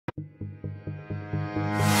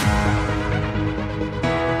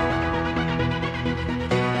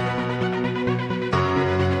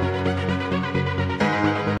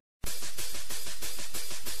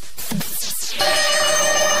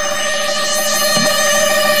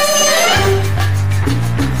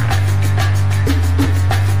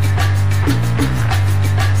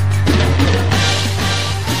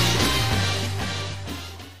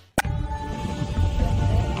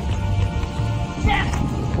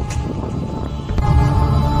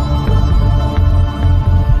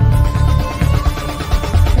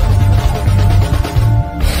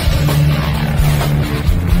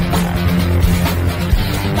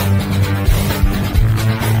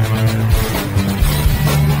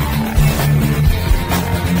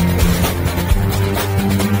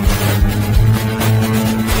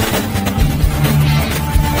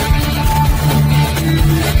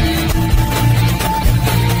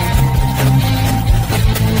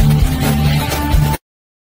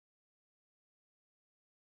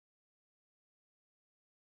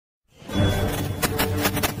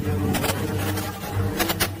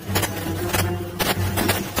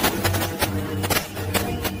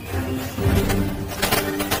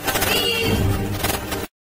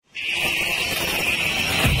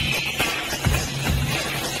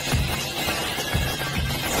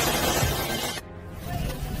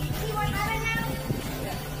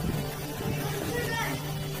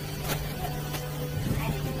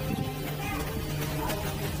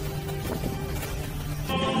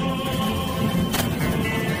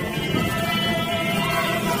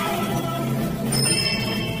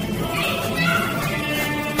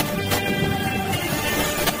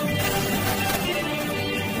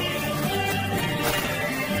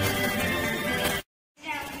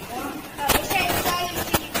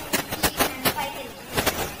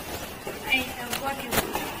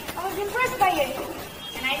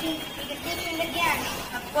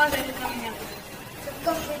course I should come here. So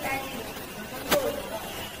come with that.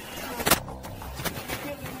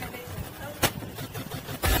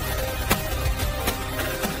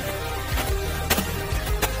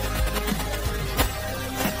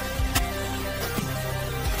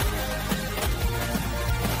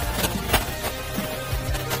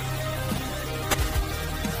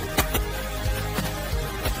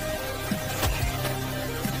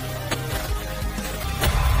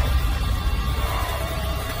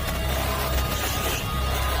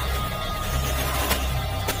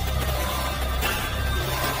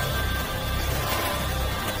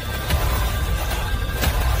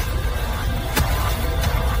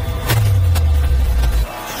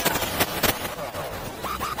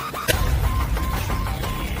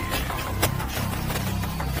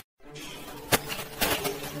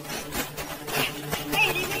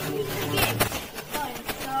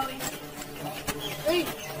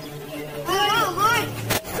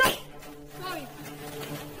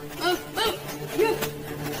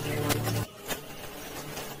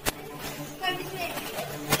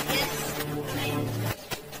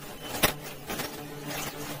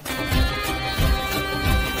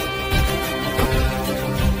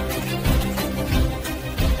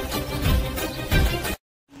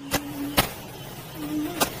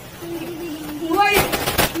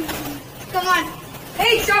 Come on.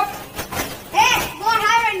 Hey, stop. Hey, go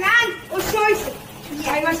ahead, man. Oh, sorry, sir.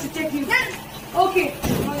 I must detect you. Okay.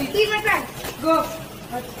 He's my friend. Go.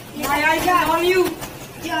 My eyes are on you.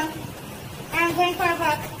 John, I'm going for a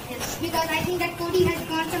walk. Yes. Because I think that Cody has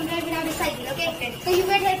gone somewhere without a cycle, okay? So you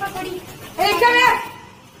wait here for Cody. Hey, come here.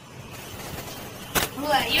 Who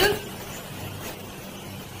are you?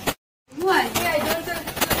 Who are you? Yeah, I don't know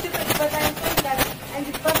stupid, but I'm saying that I'm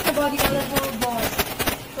the first about the other whole boss.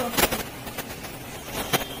 So.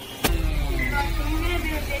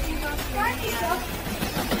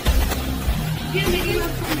 Give me the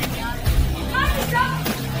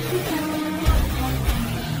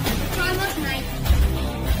It's almost night.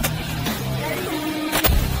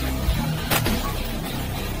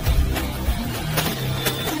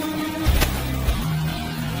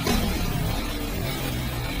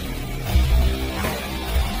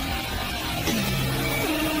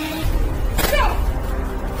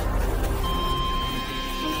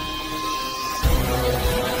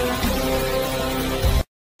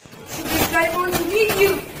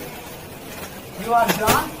 You are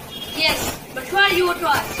John? Yes, but who are you to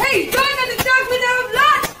us? Hey, John doesn't talk with our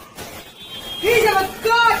blood! He's our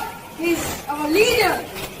God! He's our leader!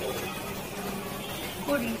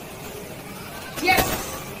 Cody. Yes!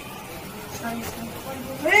 Study, sir.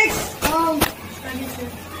 Next! Study, sir.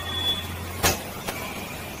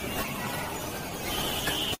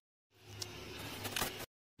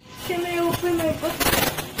 Can I open my book?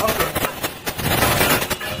 Okay.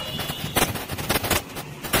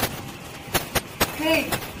 Hey,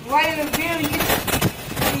 why are you wearing it?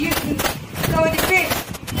 You can cover the face.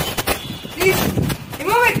 Please,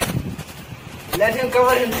 remove it. Let him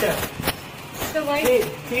cover himself. So why?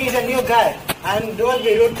 He is a new guy and don't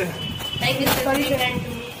be rude to him. Thank you, sir. Sorry, sir.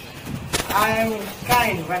 I am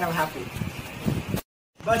kind when I'm happy.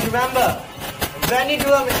 But remember, when you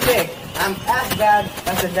do a mistake, I'm as bad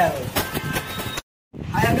as the devil.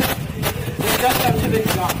 I have just a little bit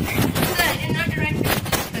wrong. Sir, you're not the right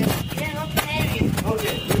person. You're an open area.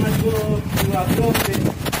 Okay, you must go to a close place.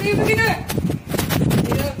 See, beginner.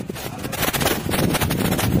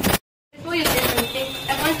 Before you say something,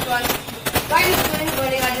 I want to ask, why is student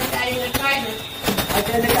bodyguard deciding to try this? I'll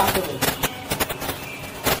tell you afterwards.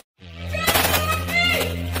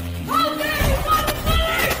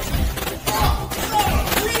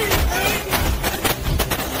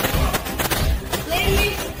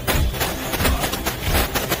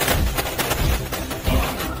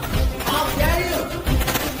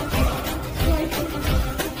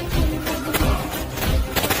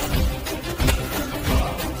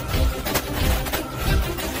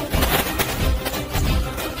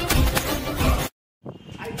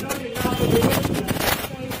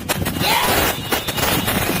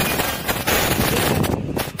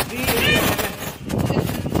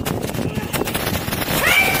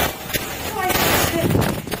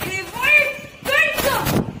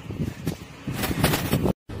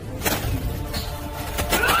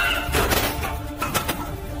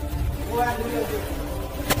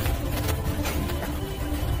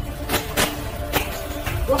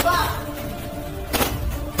 Go back!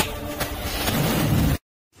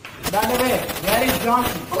 By the way, where is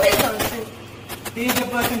Johnson? Who is Johnson? He is the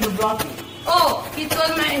person who brought you. Oh, he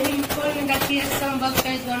told me that he has some work that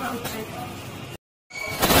is gone outside.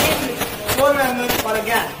 4 members for a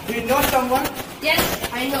gang. Do you know someone? Yes,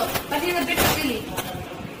 I know, but he's a bit silly.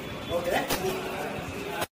 Okay.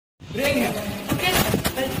 Bring him. Okay,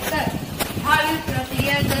 but sir, how is the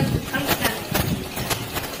year the function?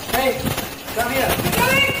 Hey, come here.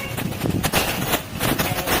 Coming!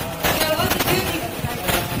 Yeah, what's the duty?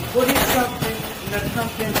 Put his something in the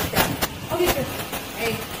thumbprint scan. Okay, sir.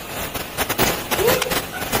 Hey.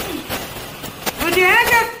 Put your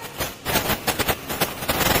hands up!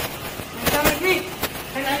 And come with me.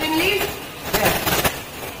 And I can leave? Yes.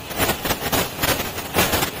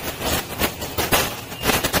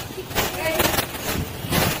 Hey.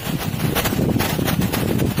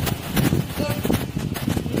 Good.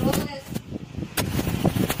 Roll this.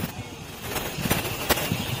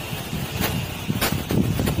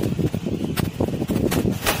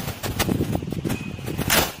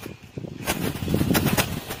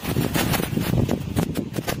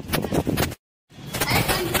 I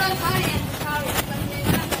control hurry and sorry, but they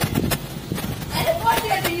not. I report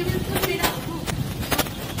you and you will put me down.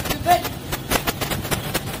 You bet.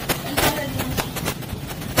 And that is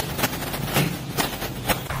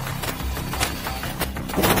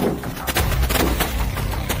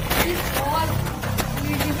this all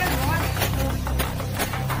we depend on.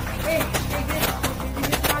 Hey, take this. This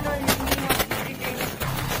is not all you need to take.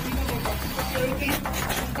 Okay, okay.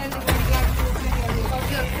 Then the bodyguard will be here.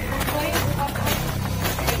 Okay, going up.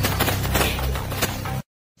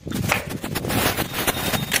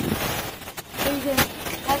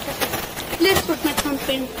 Let's put my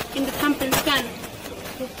thumbprint in the thumbprint scanner.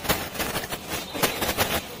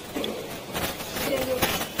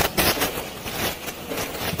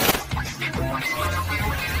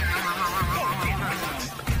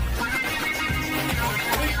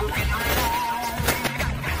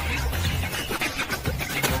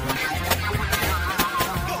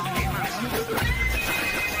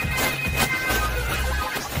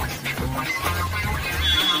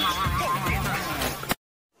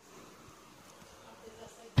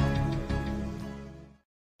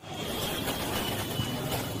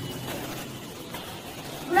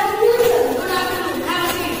 Good afternoon, sir. Good afternoon. Have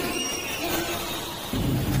a seat.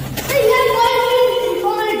 Sir, you have called me in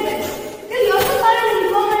informal dress. You also called an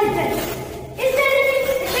informal dress. Is there anything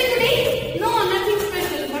special today? No, nothing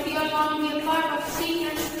special, but you are going to be a part of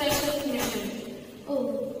senior special mission. Oh.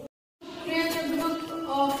 Create a group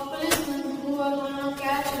of policemen who are going to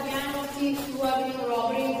catch a gang of thieves who are doing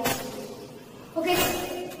robberies. Okay.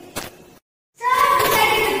 Sir,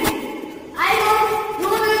 decided with me. I want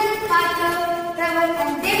Ronan, Parker, Trevor,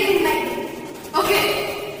 and David in my team. Okay.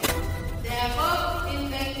 They have worked in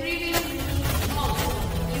their previous missions also.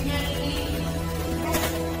 You can leave.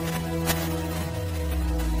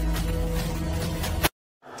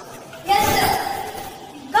 Yes, sir.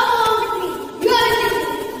 Come along with me. You are with me.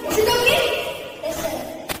 Is it okay? Yes, sir.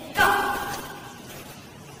 Come.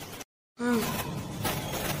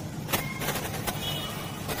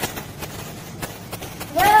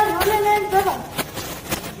 Where are Ronan and Trevor?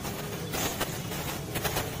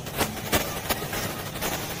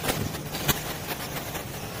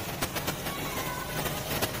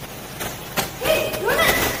 Hey,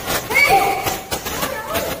 Ronan! Hey!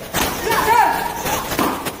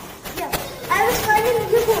 Yeah, I was finding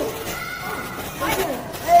you both.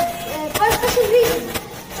 For a special reason.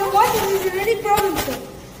 So what is there any problem, sir?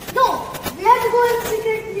 No, we have to go on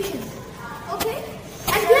secret mission. Okay?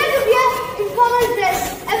 And we have to wear informal dress.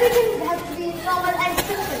 Everything has to be informal and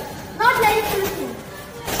simple. Not like policemen.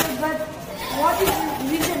 But what is the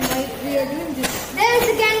reason why we are doing this? There is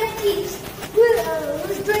a gang of thieves who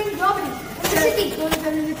is doing robbery in the city.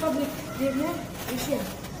 Dominican Republic, Vietnam, Asia.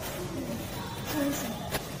 So listen,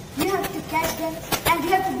 you have to catch them and you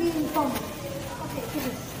have to be informed. Okay,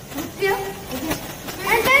 clear? Clear? Okay.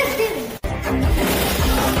 And there is David.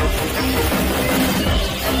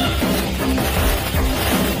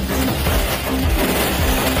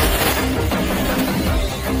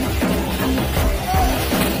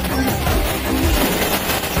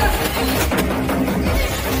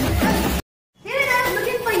 David, I'm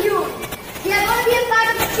looking for you. We are going to be a part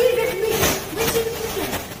of the secret mission.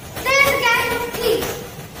 There is a gang of thieves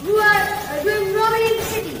who are doing robbery in the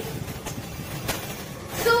city.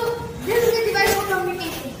 So this is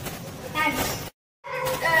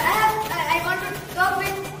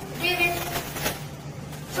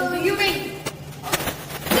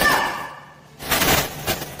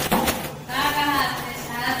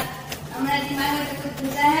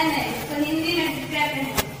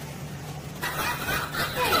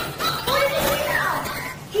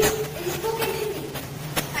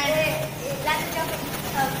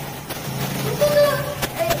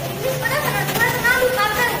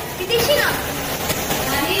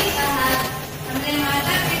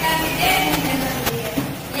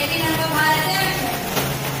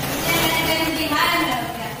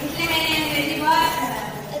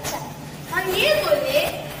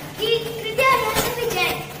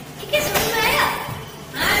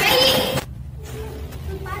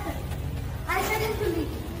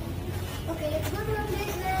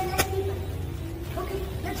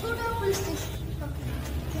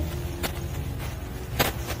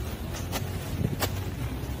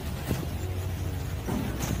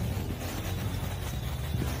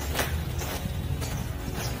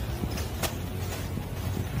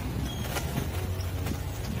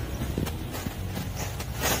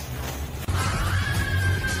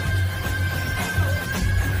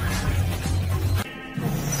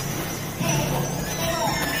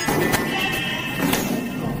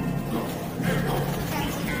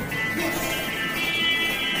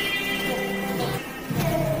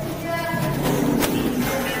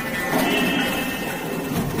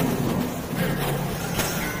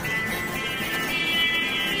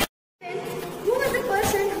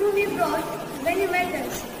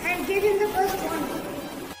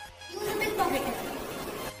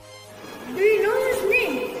Do you know his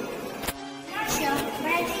name? Not sure,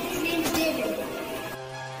 but I think his name is David.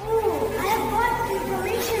 Oh, I have got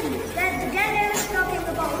information that the guy I was talking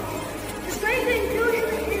about is going to include him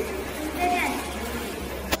in the gang.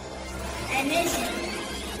 Amazing.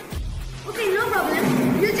 Okay, no problem.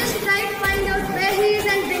 You just try to find out where he is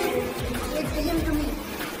and bring him to me.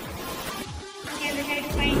 Okay, we try to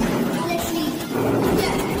find him. Let's leave.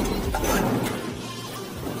 Yeah.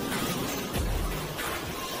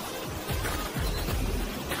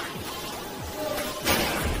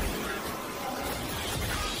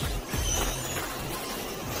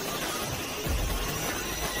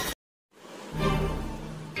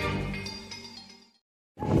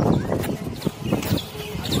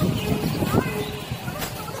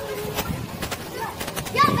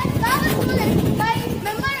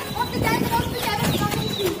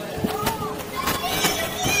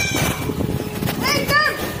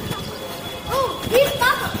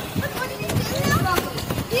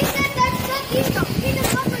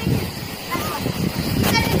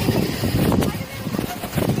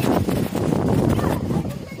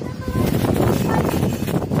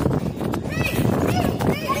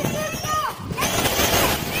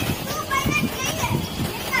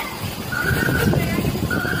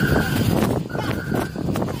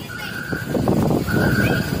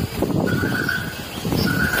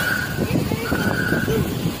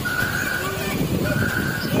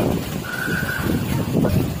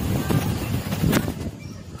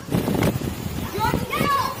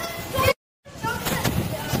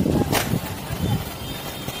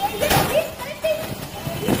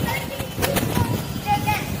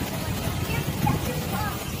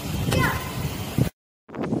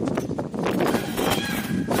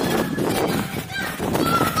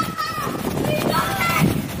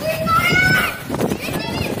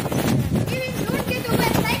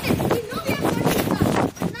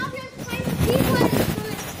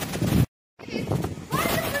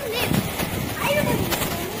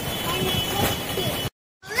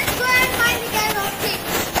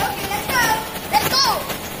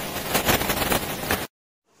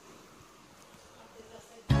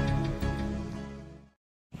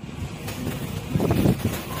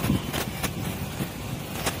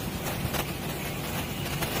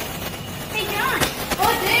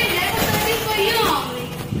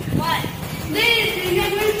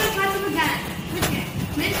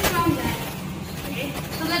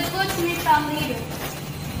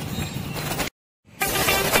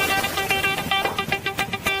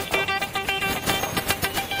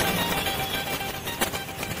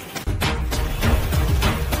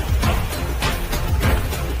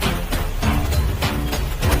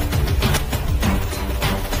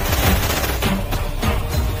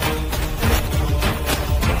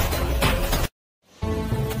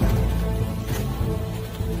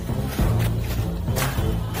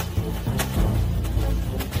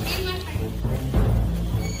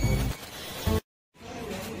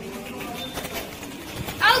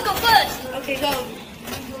 Okay, go.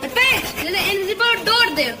 But wait, there's an invisible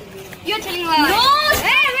door there. You're telling lies. No!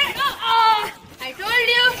 Hey, wait! Oh, I told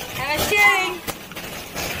you. I was sharing.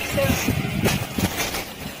 So,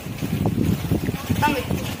 come here.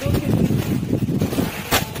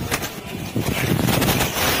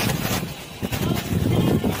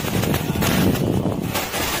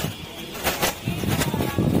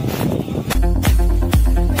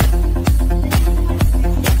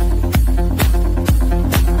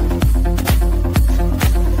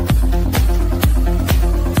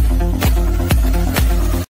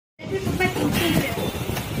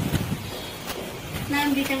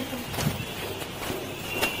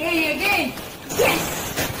 Hey, again. Yes.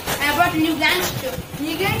 I brought a new gangster.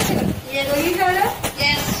 New gangster? Yes. Are you sure?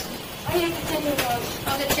 Yes. I have to tell you about it.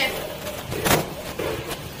 Okay, check.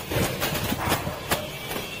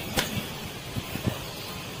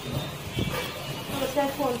 Oh, cell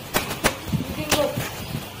phone. You can go.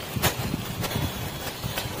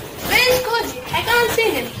 Where is Koji? I can't see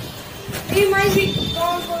him. He might be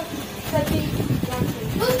gone for searching.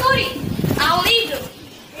 Who's Cody? Our leader.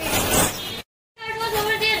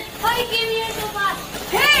 He came here so fast.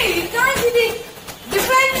 Hey, you can't see the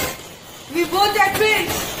difference? We both are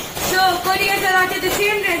twins. So, couriers are not at the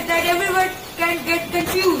same rate that everyone can get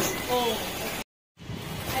confused. Oh.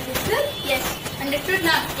 Understood? Yes. Understood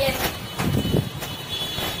now? Yes.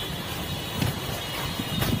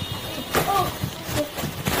 Oh.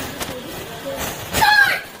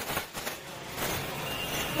 Stop!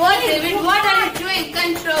 What, David? What are you doing?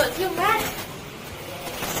 Control. You're mad.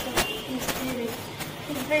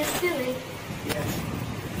 Very silly. Yes.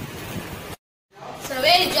 So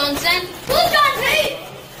where is Johnson? Who's Johnson?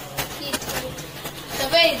 So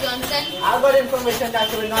where way, Johnson. I've got information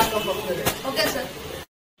that you will not come from today. Okay, sir.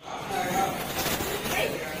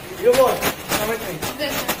 You both, come with me. Okay,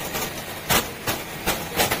 sir.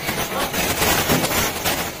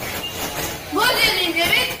 What do you mean,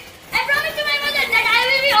 David? I promised to my mother that I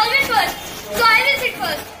will be always first. So I will sit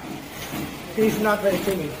first. He's not very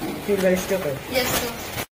silly. He's very stupid. Yes, sir.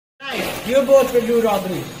 Right, you both will do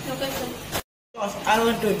robbery. Okay, sir. Boss, I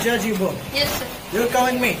want to judge you both. Yes, sir. You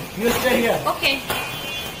come with me. You stay here. Okay.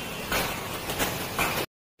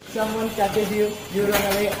 Someone catches you, you run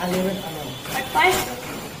away and leave him alone. But why, sir?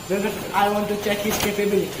 Because I want to check his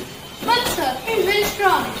capability. But, sir, he's very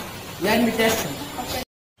strong. Let me test him. Okay.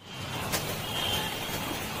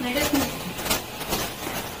 Let us move.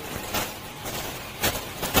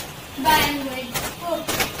 Bye, I'm going. Oh.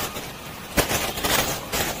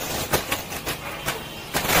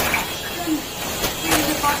 Here's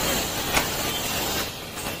the parcel.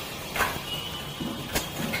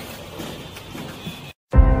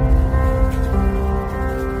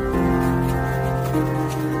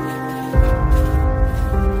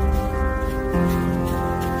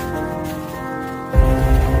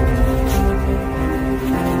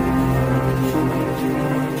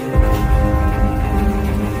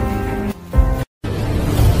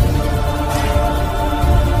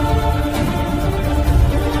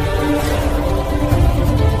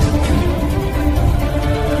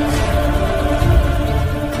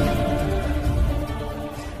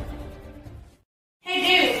 Hey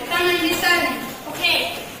David, come and be silent. Okay.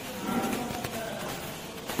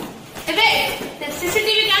 Hey babe, there's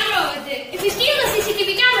CCTV camera over there. If you steal the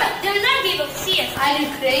CCTV camera, they will not be able to see us. Are you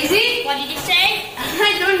crazy? What did you say?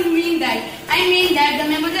 I don't mean that. I mean that the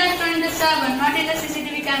memory is stored in the server, not in the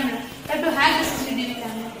CCTV camera. You have to hack the CCTV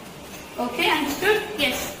camera. Okay, understood?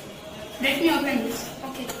 Yes. Let me open this.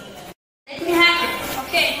 Okay. Let me hack it.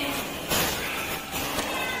 Okay.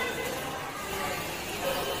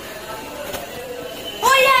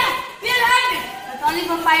 Oh yeah, we are happy. But only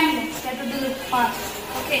for 5 minutes. You have to do it fast.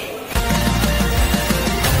 Okay.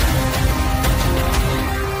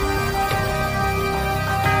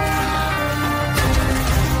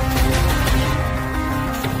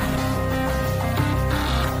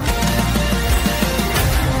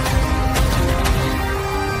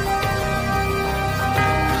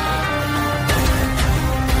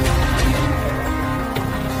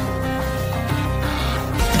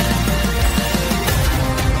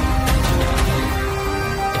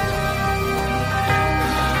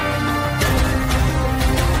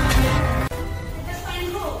 Let us find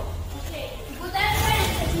more. Okay. You put that aside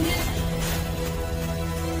and set this.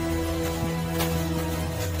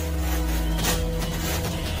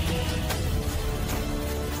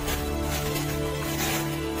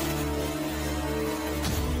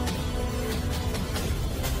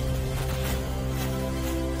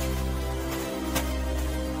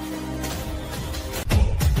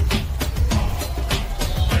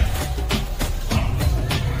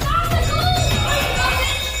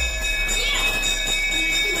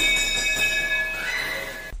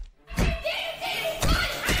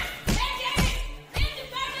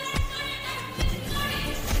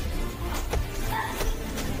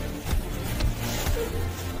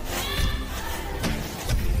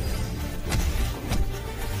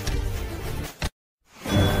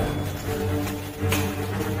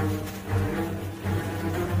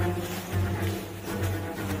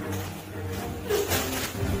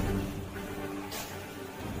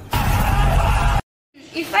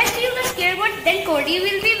 If I steal the scareboard, then Cody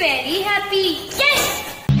will be very happy. Yes!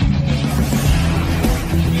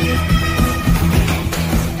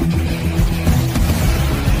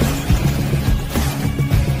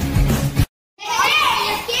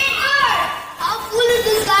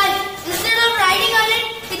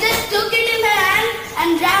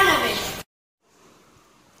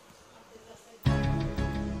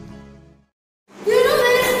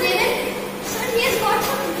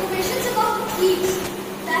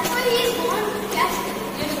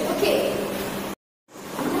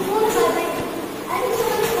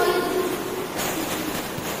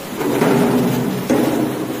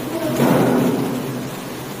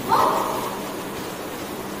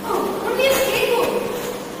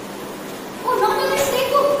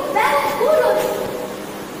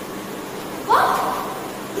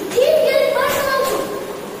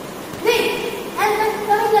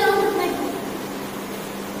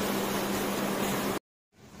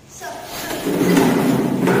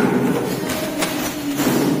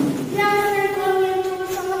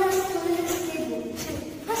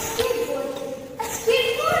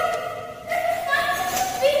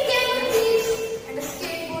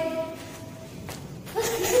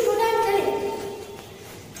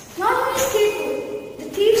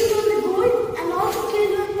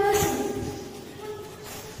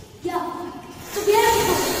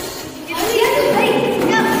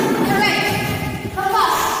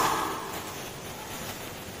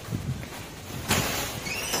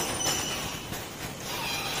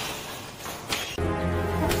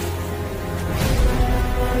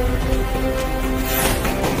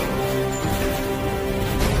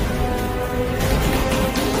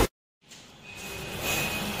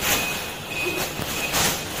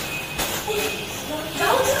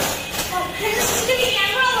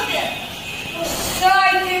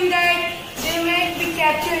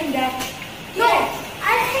 capturing that. No,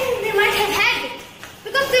 I think they might have had it.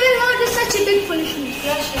 Because they will not do such a big foolishness.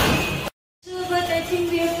 Yeah, sure. So, but I think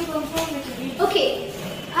we have to confirm it again. Okay,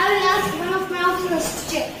 I will ask one of my officers to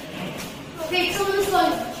check. Wait, someone is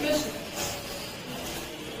calling. Sure, sir.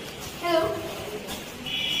 Hello?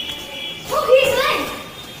 Oh, he's lying.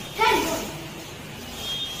 Thank God.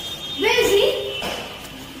 Where is he?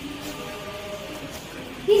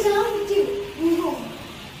 He's along with you. No.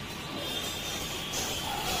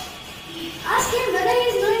 Ask him whether he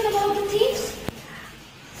is knowing about the thieves.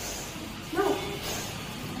 No.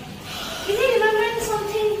 Is he remembering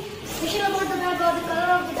something special about the bag or the color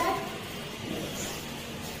of the bag?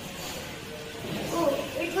 Oh,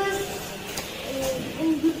 it was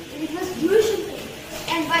bluish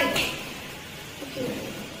and white. Okay.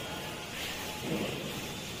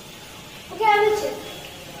 Okay, I will check.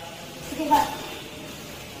 Okay, bye.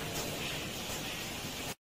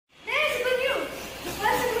 There is good news. The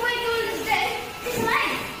person who I told is dead is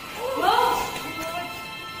alive. Oh!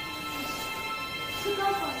 So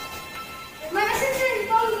come first. My messenger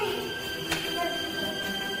informed me that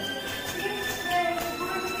thieves were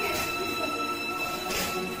going to get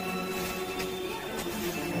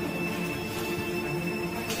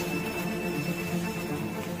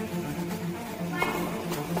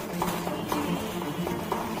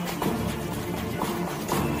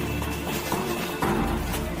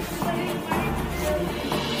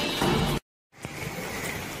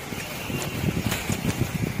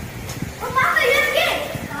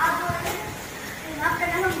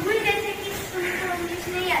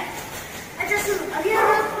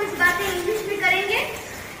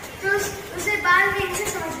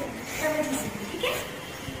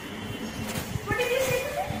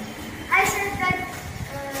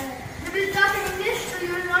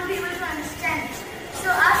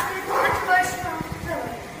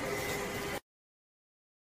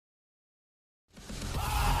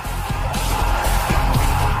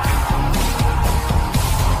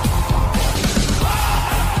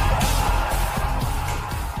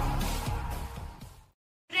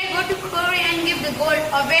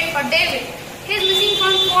or wait for David. He's missing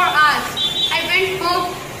from 4 hours. I went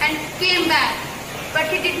home and came back, but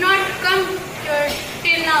he did not come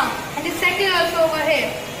till now. And his cycle is also over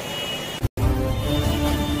here.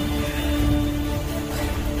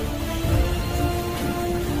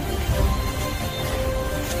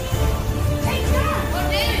 Hey, John! Oh,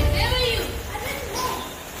 David, where were you? I didn't know.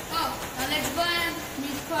 Oh, now let's go and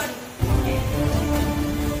meet Cody.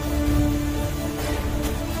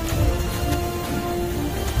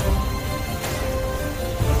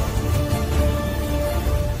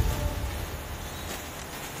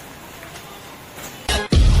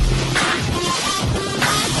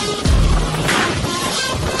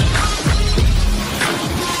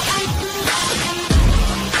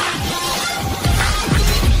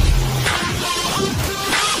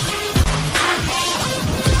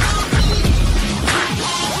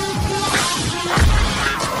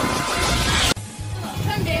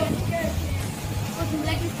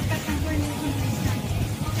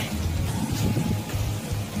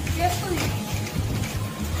 Yes, please.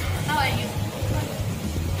 How are you?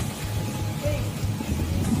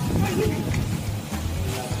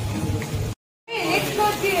 Hey, let's go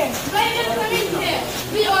there. Why are you coming here?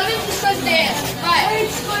 We always discuss there. Why?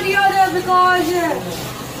 It's good here because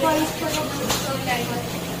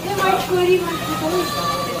they might query my people.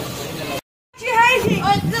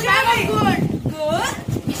 Oh, it's the bag of gold. Good.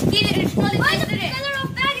 It's not Why the yesterday. color of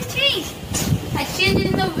bag is changed? I changed it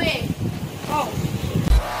in the way. Oh,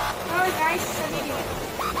 guys, sunny day.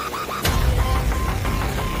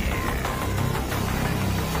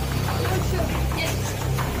 Yes.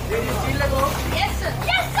 Did you steal the gold? Yes, sir.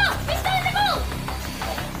 Yes, sir. We stole the gold.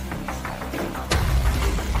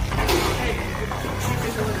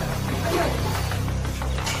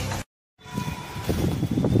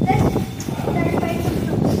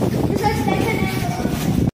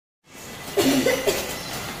 Did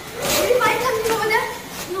you find something over there?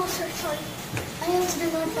 No, sir. Sorry. I also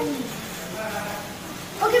did not find it.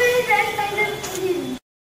 Okay, we will try to find it.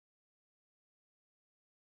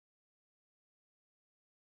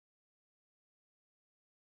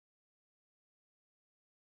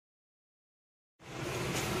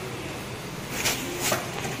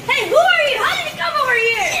 Hey, who are you? How did you come over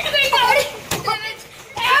here? Limits.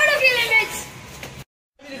 Out of your limits.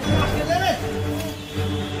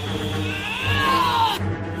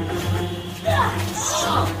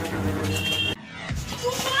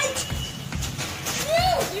 You fight.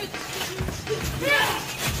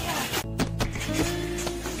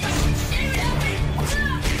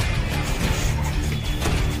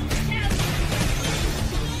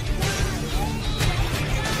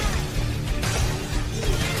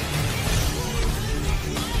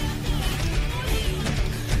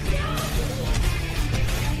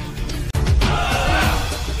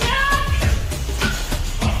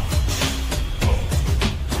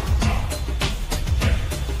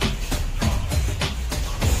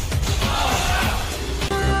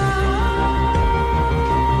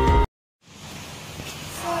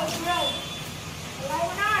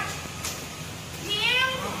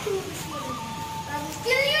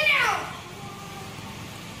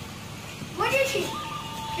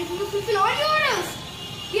 making you fulfill all your orders.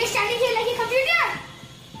 We are standing here like a computer.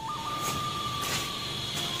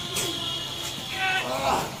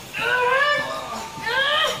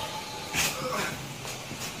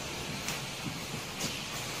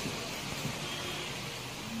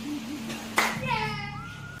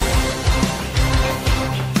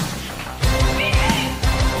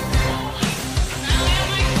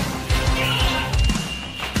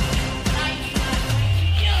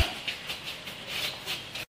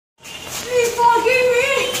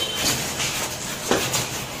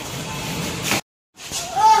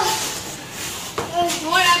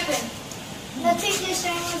 What happened? Nothing this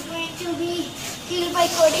time was going to be killed by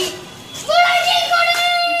Cody. But I did Cody!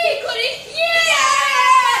 Cody?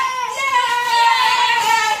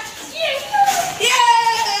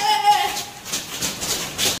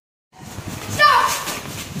 Stop!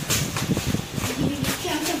 I'll give you the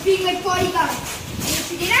chance of being my bodyguard. And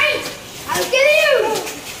if you deny it, I'll kill you!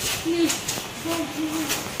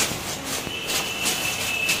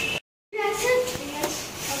 Yes.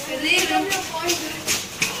 Okay, leave him.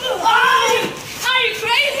 Are you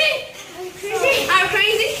crazy? I'm crazy. I'm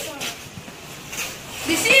crazy?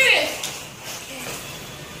 Be serious.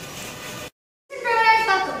 Brother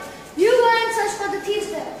Buckle, you go and search for the thieves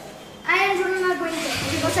there. I and Jordan are going there.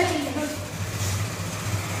 We go searching there.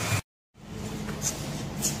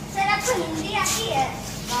 Sir आपको हिंदी आती है?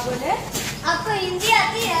 क्या बोले? आपको हिंदी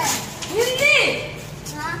आती है? हिंदी?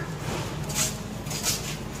 हाँ.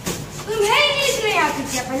 तुम्हें इंग्लिश नहीं आती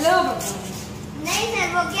क्या? पहले वो बताओ. नहीं सर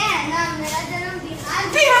वो क्या है ना मेरा जन्म बिहार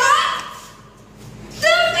बिहार